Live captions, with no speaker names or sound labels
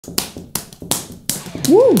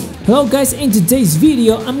Woo! Hello guys, in today's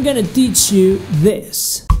video I'm gonna teach you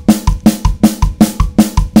this.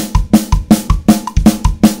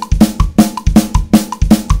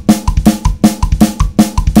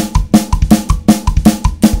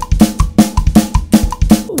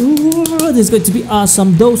 Ooh, this is going to be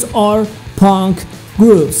awesome. Those are punk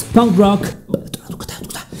grooves, punk rock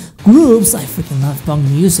grooves. I freaking love punk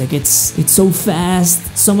music. It's so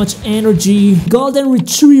fast, so much energy, golden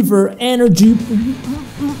retriever energy.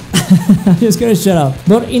 I'm just gonna shut up.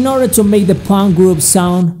 But in order to make the punk group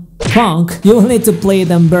sound punk, you will need to play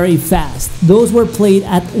them very fast. Those were played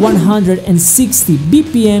at 160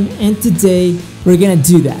 BPM, and today we're gonna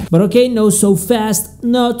do that. But okay, no so fast,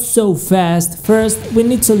 not so fast. First, we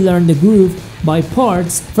need to learn the groove by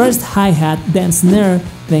parts. First hi-hat, then snare,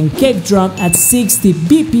 then kick drum at 60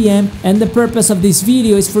 BPM. And the purpose of this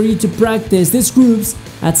video is for you to practice these grooves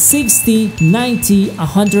at 60, 90,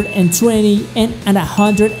 120, and at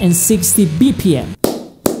 160 BPM.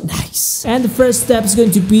 Nice. And the first step is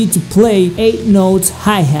going to be to play 8 notes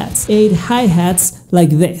hi-hats. 8 hi-hats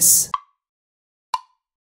like this.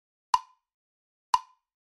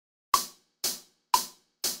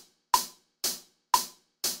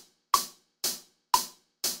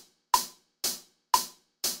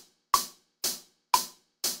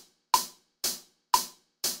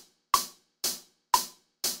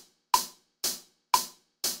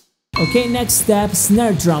 Okay, next step,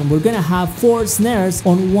 snare drum. We're gonna have 4 snares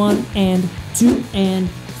on 1 and 2 and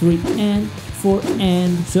 3 and 4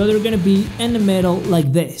 and so they're gonna be in the middle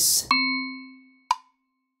like this.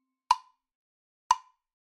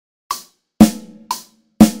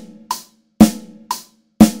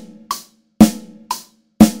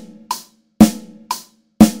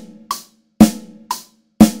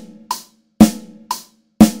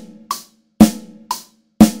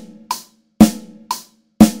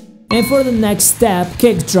 And for the next step,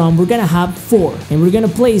 kick drum, we're gonna have 4 and we're gonna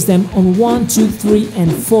place them on 1, 2, 3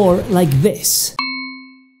 and 4 like this.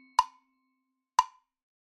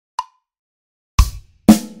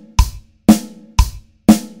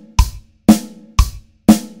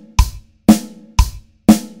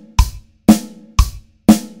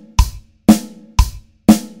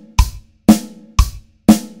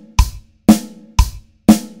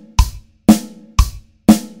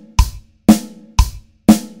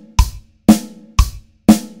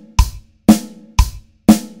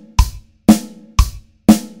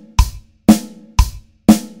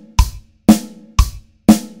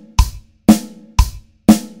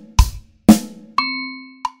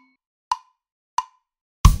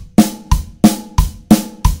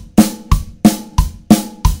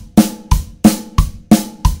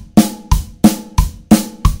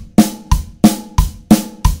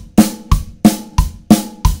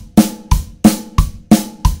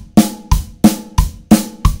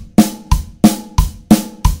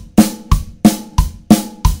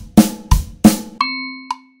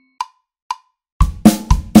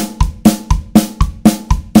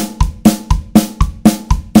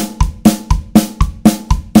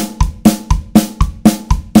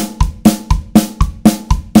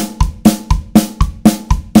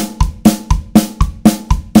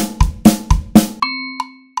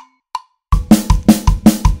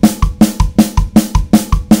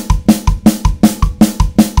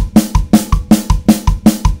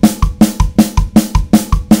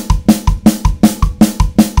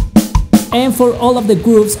 And for all of the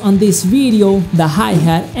grooves on this video, the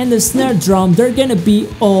hi-hat and the snare drum, they're gonna be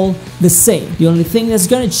all the same. The only thing that's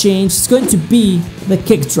gonna change is going to be the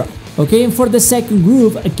kick drum. Okay, and for the second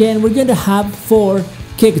groove, again, we're gonna have 4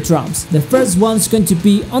 kick drums. The first one's going to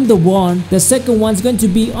be on the 1, the second one's going to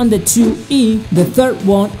be on the 2E, the third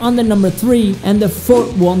one on the number 3, and the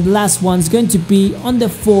fourth one, the last one's going to be on the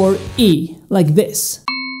 4E, like this.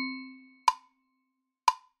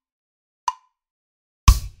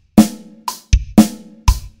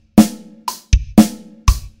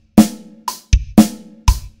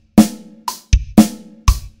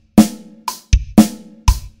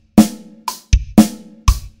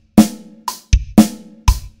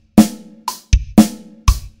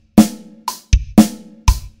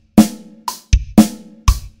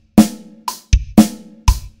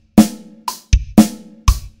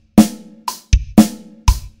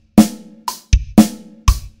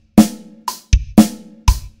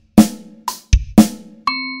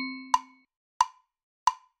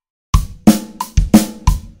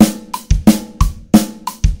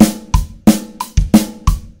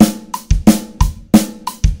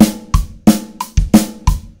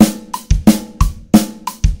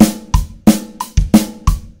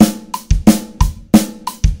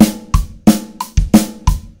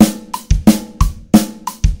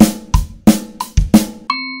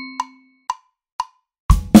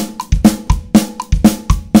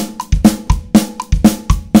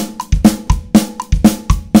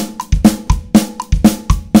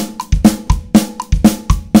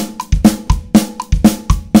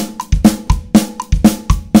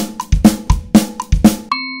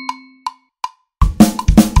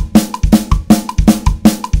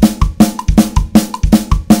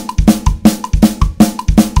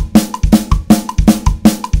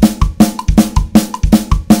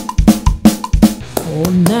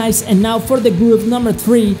 nice. And now for the groove number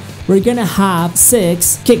 3, we're gonna have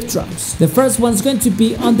 6 kick drums. The first one's going to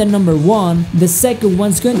be on the number 1, the second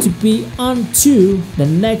one's going to be on 2, the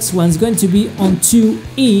next one's going to be on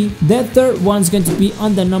 2E, the third one's going to be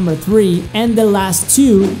on the number 3, and the last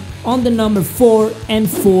 2 on the number 4 and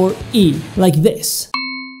 4E, like this.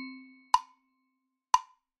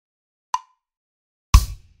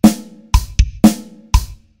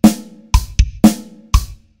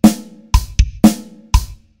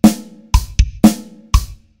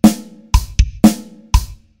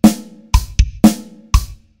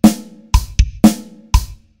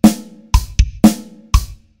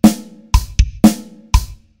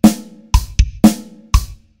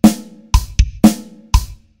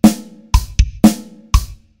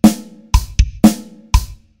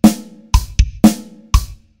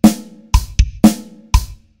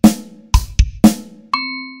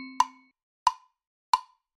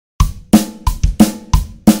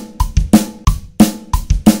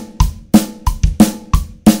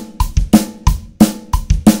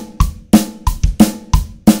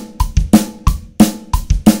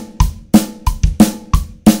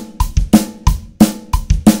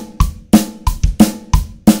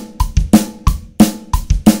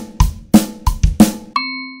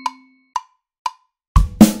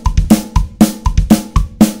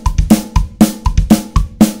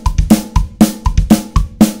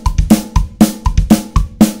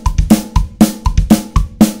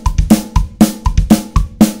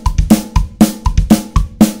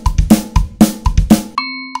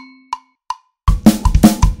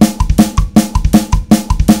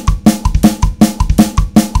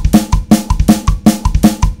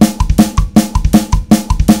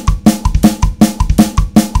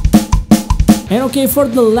 And okay, for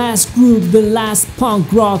the last groove, the last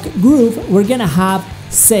punk rock groove, we're gonna have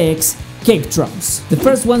 6 kick drums. The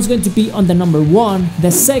first one's going to be on the number 1,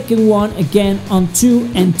 the second one again on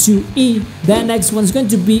 2 and 2E, the next one's going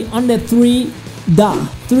to be on the 3 da,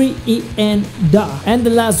 3E and da, and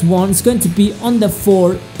the last one's going to be on the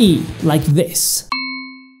 4E, like this.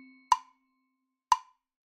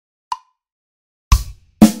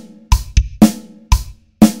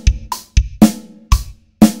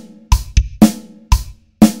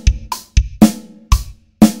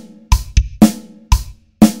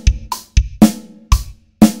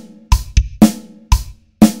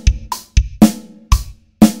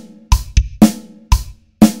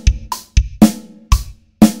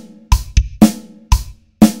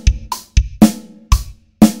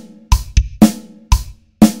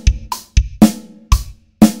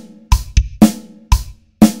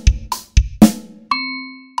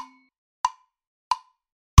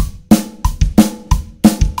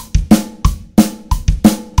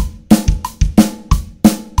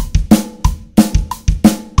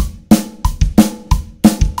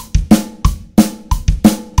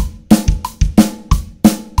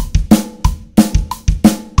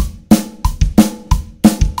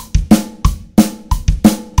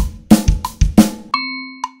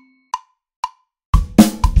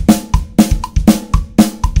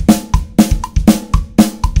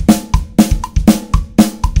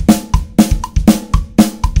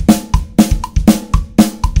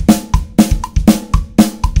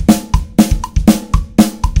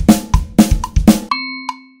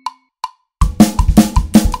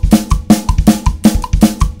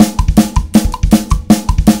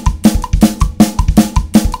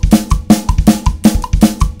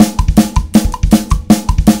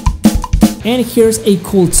 And here's a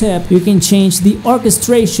cool tip: you can change the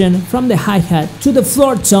orchestration from the hi-hat to the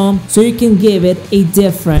floor tom so you can give it a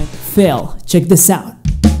different feel. Check this out.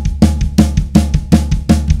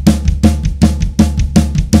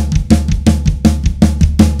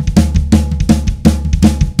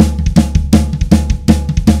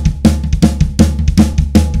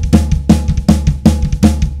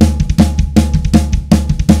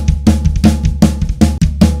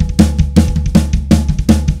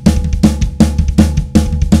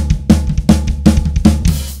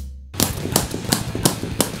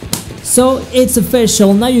 So it's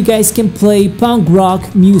official, now you guys can play punk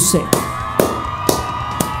rock music.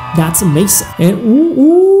 That's amazing. And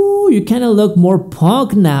ooh, you kind of look more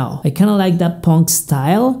punk now. I kind of like that punk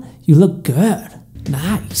style. You look good.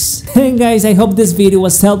 Nice. And guys, I hope this video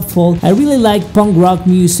was helpful. I really like punk rock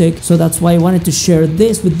music, so that's why I wanted to share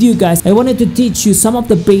this with you guys. I wanted to teach you some of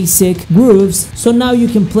the basic grooves, so now you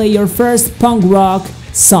can play your first punk rock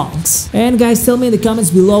songs. And guys, tell me in the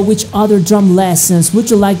comments below which other drum lessons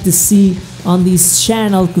would you like to see on this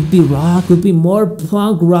channel. Could be rock, could be more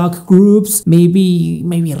punk rock groups, maybe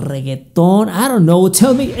reggaeton, I don't know.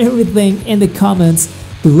 Tell me everything in the comments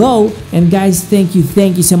below. And guys, thank you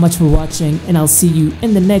so much for watching, and I'll see you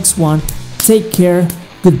in the next one. Take care,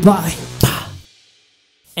 goodbye.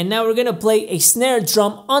 And now we're gonna play a snare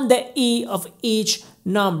drum on the E of each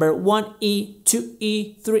number. 1E,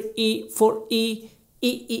 2E, 3E, 4E,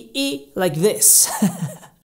 E, like this.